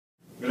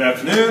Good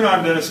afternoon,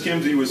 I'm Dennis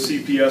Kimsey with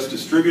CPS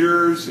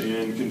Distributors.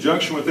 In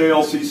conjunction with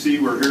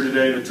ALCC, we're here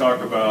today to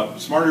talk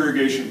about smart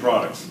irrigation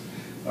products.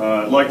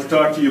 I'd like to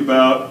talk to you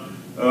about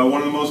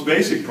one of the most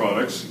basic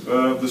products,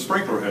 the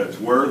sprinkler heads,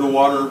 where the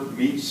water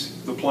meets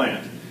the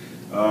plant.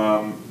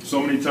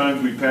 So many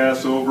times we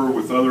pass over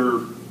with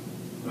other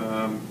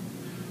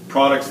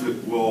products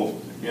that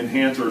will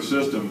enhance our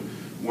system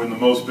when the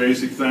most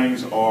basic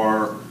things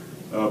are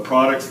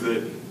products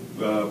that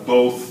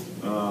both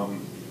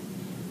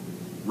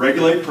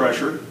regulate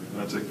pressure.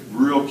 That's a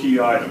real key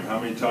item. How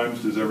many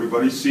times does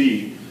everybody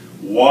see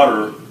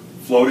water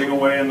floating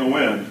away in the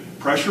wind?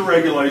 Pressure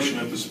regulation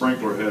at the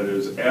sprinkler head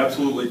is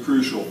absolutely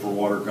crucial for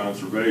water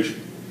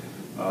conservation.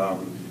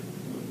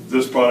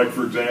 This product,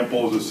 for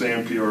example, is a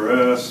SAM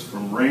PRS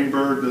from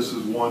Rainbird. This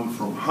is one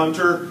from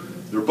Hunter.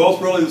 They're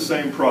both really the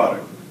same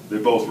product. They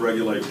both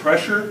regulate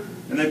pressure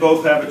and they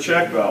both have a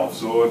check valve.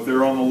 So if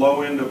they're on the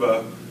low end of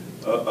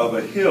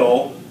a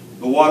hill,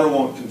 the water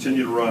won't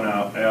continue to run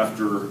out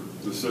after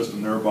the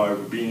system, thereby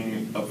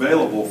being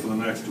available for the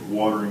next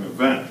watering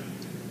event.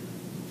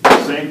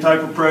 The same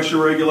type of pressure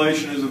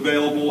regulation is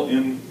available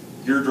in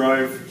gear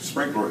drive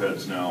sprinkler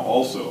heads now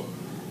also.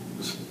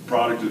 This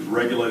product is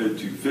regulated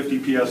to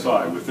 50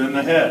 psi within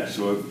the head,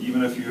 so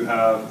even if you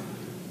have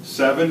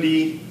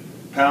 70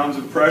 pounds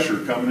of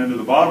pressure coming into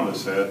the bottom of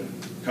this head,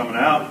 coming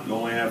out you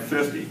only have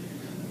 50.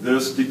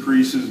 This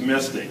decreases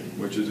misting,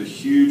 which is a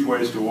huge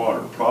waste of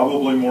water,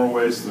 probably more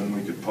waste than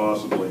we could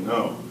possibly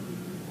know.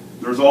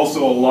 There's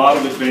also a lot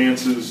of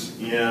advances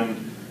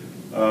in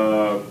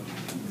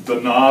the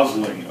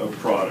nozzling of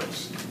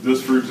products.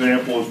 This, for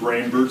example, is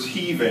Rainbird's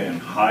Hevan,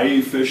 high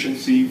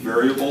efficiency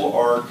variable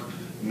arc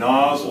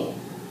nozzle.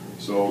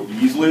 So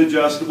easily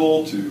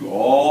adjustable to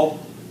all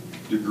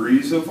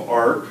degrees of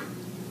arc,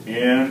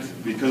 and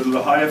because of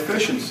the high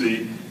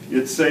efficiency,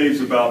 it saves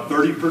about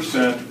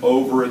 30%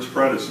 over its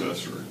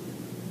predecessor.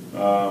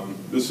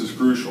 This is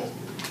crucial.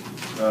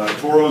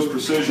 Toro's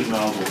Precision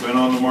Nozzle, been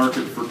on the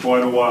market for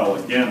quite a while.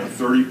 Again, a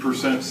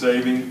 30%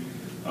 saving.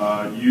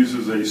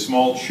 Uses a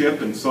small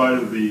chip inside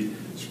of the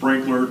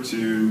sprinkler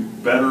to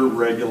better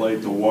regulate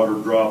the water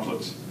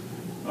droplets.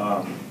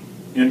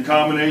 In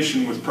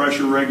combination with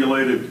pressure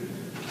regulated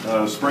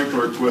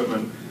sprinkler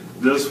equipment,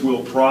 this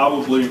will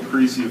probably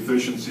increase the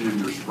efficiency of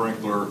your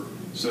sprinkler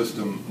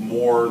system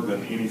more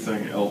than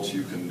anything else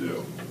you can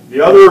do. The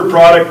other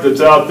product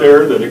that's out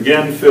there that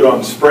again fit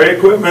on spray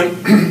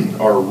equipment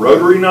are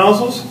rotary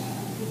nozzles.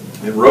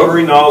 And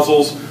rotary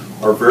nozzles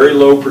are very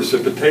low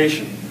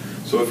precipitation.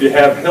 So if you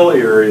have hilly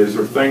areas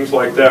or things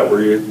like that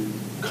where you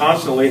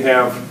constantly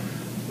have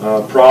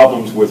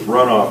problems with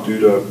runoff due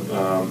to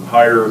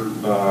higher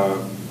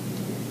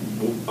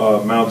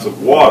amounts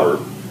of water,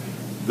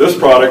 this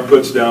product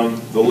puts down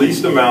the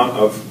least amount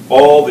of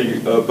all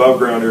the above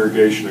ground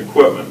irrigation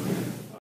equipment.